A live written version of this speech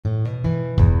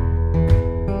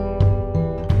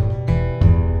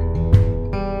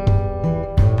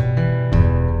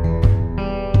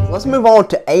let's move on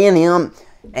to A&M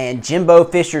and Jimbo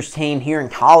Fisher's team here in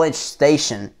College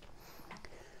Station.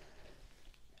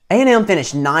 A&M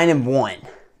finished 9-1.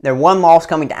 Their one loss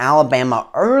coming to Alabama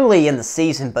early in the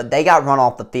season, but they got run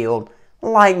off the field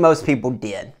like most people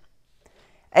did.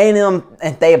 A&M,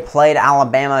 if they had played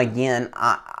Alabama again,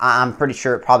 I'm pretty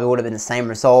sure it probably would have been the same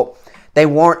result. They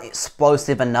weren't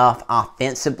explosive enough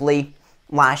offensively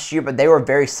last year, but they were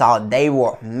very solid. They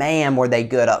were, man, were they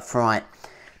good up front.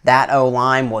 That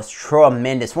O-line was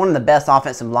tremendous. One of the best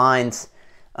offensive lines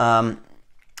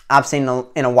I've seen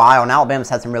in a while, and Alabama's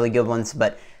had some really good ones,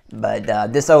 but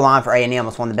this O-line for A&M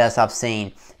was one of the best I've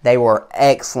seen. They were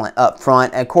excellent up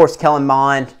front. And of course, Kellen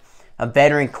Mond, a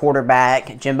veteran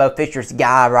quarterback, Jimbo Fisher's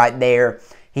guy right there.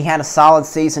 He had a solid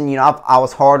season. You know, I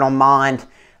was hard on Mond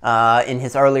in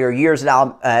his earlier years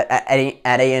at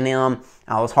A&M.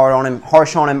 I was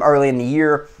harsh on him early in the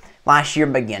year, last year.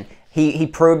 But again, he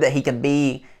proved that he could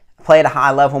play at a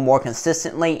high level more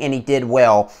consistently, and he did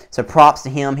well. So props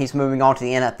to him. He's moving on to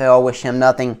the NFL. Wish him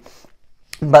nothing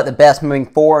but the best moving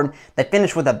forward. They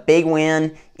finished with a big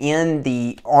win in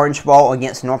the Orange Bowl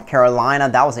against North Carolina.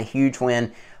 That was a huge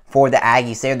win for the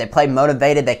Aggies there. They played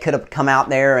motivated. They could have come out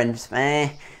there and just,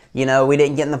 you know, we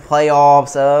didn't get in the playoffs,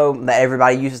 so that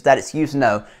everybody uses that excuse.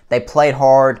 No, they played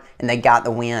hard and they got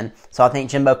the win. So I think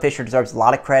Jimbo Fisher deserves a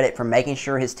lot of credit for making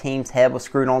sure his team's head was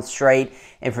screwed on straight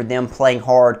and for them playing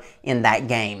hard in that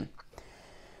game.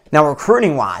 Now,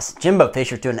 recruiting-wise, Jimbo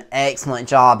Fisher's doing an excellent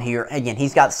job here. Again,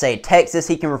 he's got to say Texas.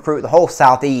 He can recruit the whole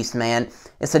Southeast, man.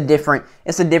 It's a different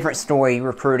story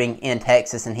recruiting in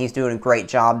Texas, and he's doing a great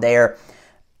job there.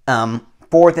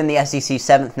 Fourth in the SEC,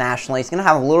 seventh nationally. He's going to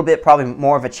have a little bit, probably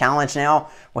more of a challenge now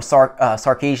with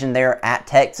Sarkisian there at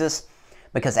Texas,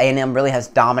 because A&M really has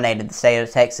dominated the state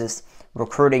of Texas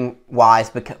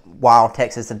recruiting-wise, while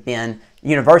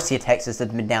University of Texas has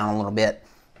been down a little bit.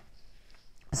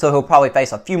 So he'll probably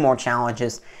face a few more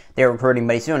challenges there recruiting,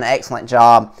 but he's doing an excellent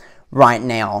job right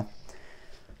now.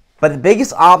 But the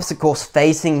biggest obstacles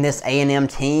facing this A&M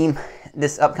team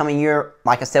this upcoming year,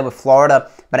 like I said, with Florida,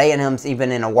 but A&M's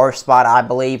even in a worse spot, I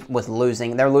believe, with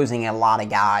losing. They're losing a lot of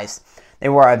guys. They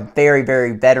were a very,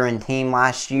 very veteran team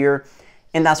last year,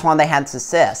 and that's why they had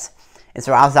success. And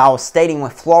so as I was stating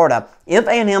with Florida, if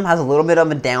A&M has a little bit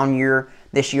of a down year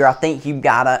this year, I think you've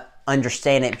got to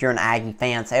understand it if you're an Aggie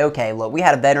fan. Say, okay, look, we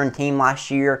had a veteran team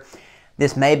last year.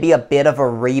 This may be a bit of a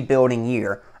rebuilding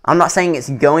year. I'm not saying it's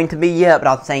going to be yet, but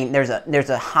I'm saying there's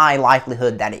a high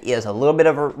likelihood that it is a little bit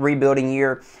of a rebuilding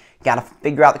year. Got to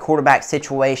figure out the quarterback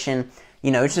situation.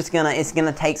 You know, it's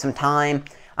gonna take some time.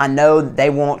 I know they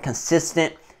want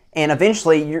consistent, and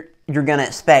eventually you're gonna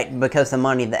expect, because the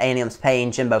money that A&M's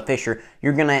paying Jimbo Fisher,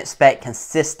 you're gonna expect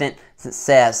consistent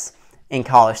success in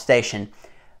College Station.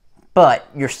 But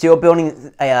you're still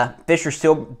building. Fisher's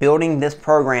still building this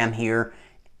program here.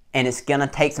 And it's going to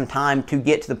take some time to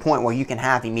get to the point where you can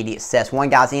have immediate success. One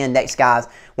guy's in,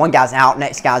 one guy's out,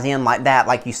 next guy's in, like that.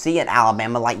 Like you see at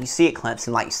Alabama, like you see at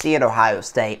Clemson, like you see at Ohio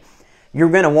State. You're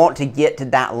going to want to get to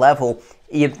that level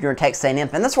if you're in Texas A&M.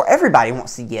 And that's where everybody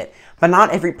wants to get. But not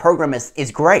every program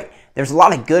is great. There's a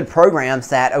lot of good programs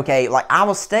that, okay, like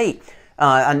Iowa State.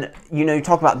 And, you know, you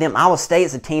talk about them. Iowa State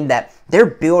is a team that they're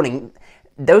building.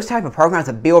 Those type of programs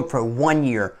that build for 1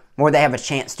 year where they have a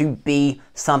chance to be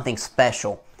something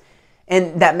special.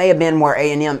 And that may have been where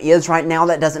A&M is right now.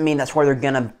 That doesn't mean that's where they're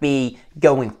going to be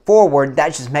going forward.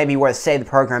 That's just maybe where the state of the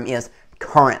program is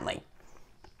currently.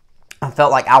 I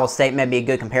felt like Iowa State may be a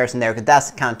good comparison there, because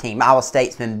that's the kind of team. Iowa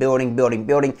State's been building. They're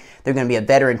going to be a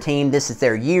veteran team. This is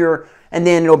their year. And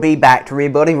then it'll be back to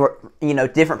rebuilding. You know,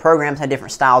 different programs have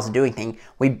different styles of doing things.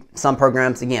 Some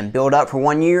programs, again, build up for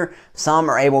 1 year. Some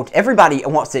are able to, everybody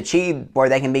wants to achieve where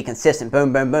they can be consistent,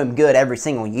 boom, boom, boom, good every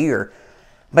single year.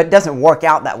 But it doesn't work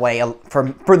out that way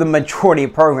for the majority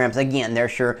of programs. Again,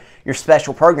 there's your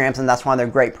special programs, and that's why they're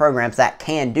great programs that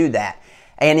can do that.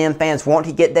 A&M fans want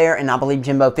to get there, and I believe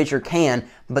Jimbo Fisher can,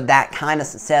 but that kind of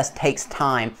success takes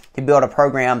time to build a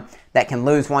program that can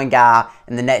lose one guy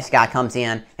and the next guy comes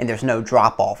in and there's no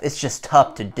drop-off. It's just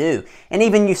tough to do. And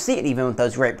even you see it even with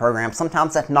those great programs.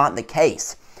 Sometimes that's not the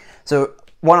case. So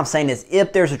what I'm saying is,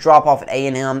 if there's a drop-off at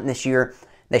A&M this year,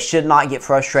 they should not get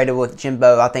frustrated with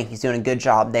Jimbo. I think he's doing a good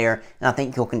job there, and I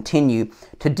think he'll continue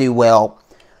to do well.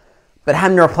 But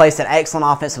having to replace an excellent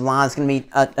offensive line is going to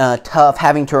be tough.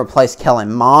 Having to replace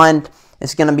Kellen Mond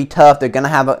is going to be tough. They're going to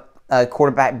have a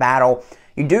quarterback battle.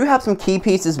 You do have some key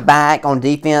pieces back on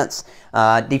defense.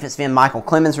 Defensive end Michael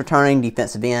Clemens returning.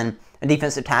 Defensive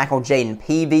tackle Jaden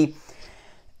Peavy.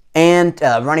 And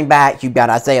running back, you've got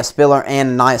Isaiah Spiller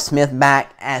and Ananias Smith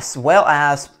back, as well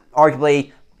as,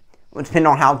 arguably, depending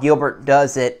on how Gilbert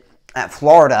does it at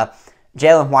Florida,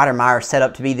 Jalen Wydermyer set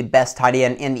up to be the best tight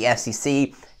end in the SEC.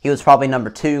 He was probably number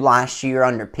 2 last year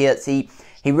under Pitts. He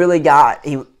really got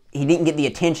he didn't get the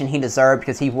attention he deserved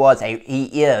because he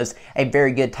is a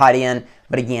very good tight end.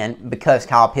 But again, because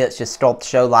Kyle Pitts just stole the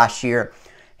show last year,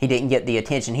 he didn't get the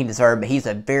attention he deserved. But he's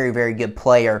a very, very good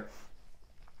player.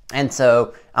 And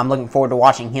so I'm looking forward to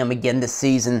watching him again this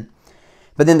season.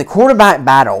 But then the quarterback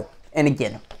battle, and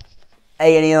again,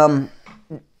 A&M,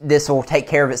 this will take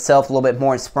care of itself a little bit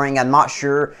more in spring. I'm not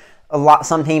sure.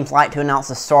 Some teams like to announce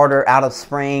a starter out of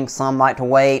spring. Some like to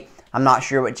wait. I'm not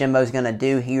sure what Jimbo's going to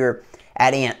do here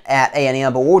at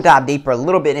A&M, but we'll dive deeper a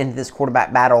little bit into this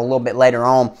quarterback battle a little bit later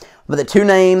on. But the two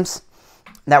names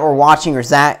that we're watching are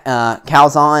Zach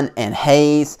Calzon and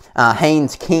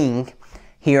Haynes King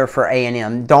here for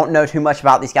A&M. Don't know too much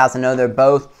about these guys. I know they're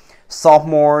both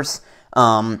sophomores.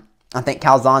 I think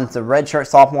Calzon's a redshirt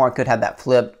sophomore. Could have that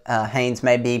flipped. Haynes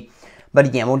maybe. But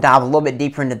again, we'll dive a little bit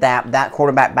deeper into that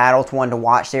quarterback battle. It's one to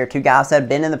watch there. Two guys that have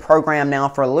been in the program now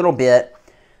for a little bit.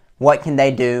 What can they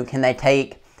do? Can they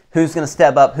take? Who's going to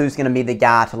step up? Who's going to be the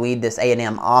guy to lead this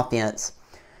A&M offense?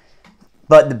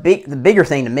 But the bigger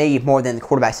thing to me, more than the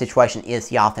quarterback situation, is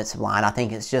the offensive line. I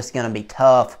think it's just going to be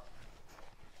tough.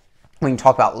 We can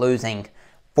talk about losing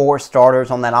 4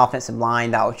 starters on that offensive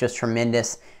line. That was just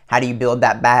tremendous. How do you build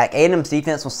that back? A&M's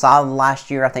defense was solid last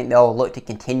year. I think they'll look to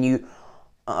continue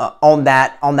on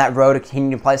that road, to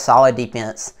continue to play solid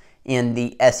defense in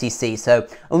the SEC. So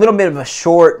a little bit of a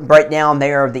short breakdown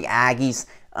there of the Aggies.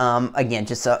 Again,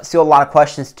 just still a lot of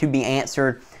questions to be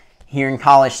answered here in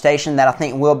College Station that I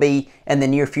think will be in the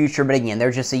near future. But again,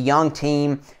 they're just a young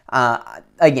team.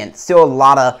 Again, still a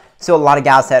lot of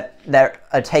guys that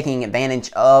are taking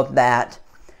advantage of the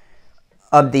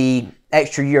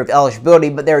extra year of eligibility,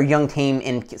 but they're a young team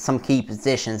in some key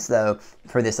positions, though,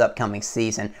 for this upcoming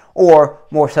season. Or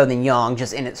more so than young,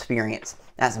 just inexperienced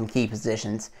at some key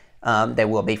positions they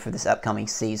will be for this upcoming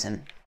season.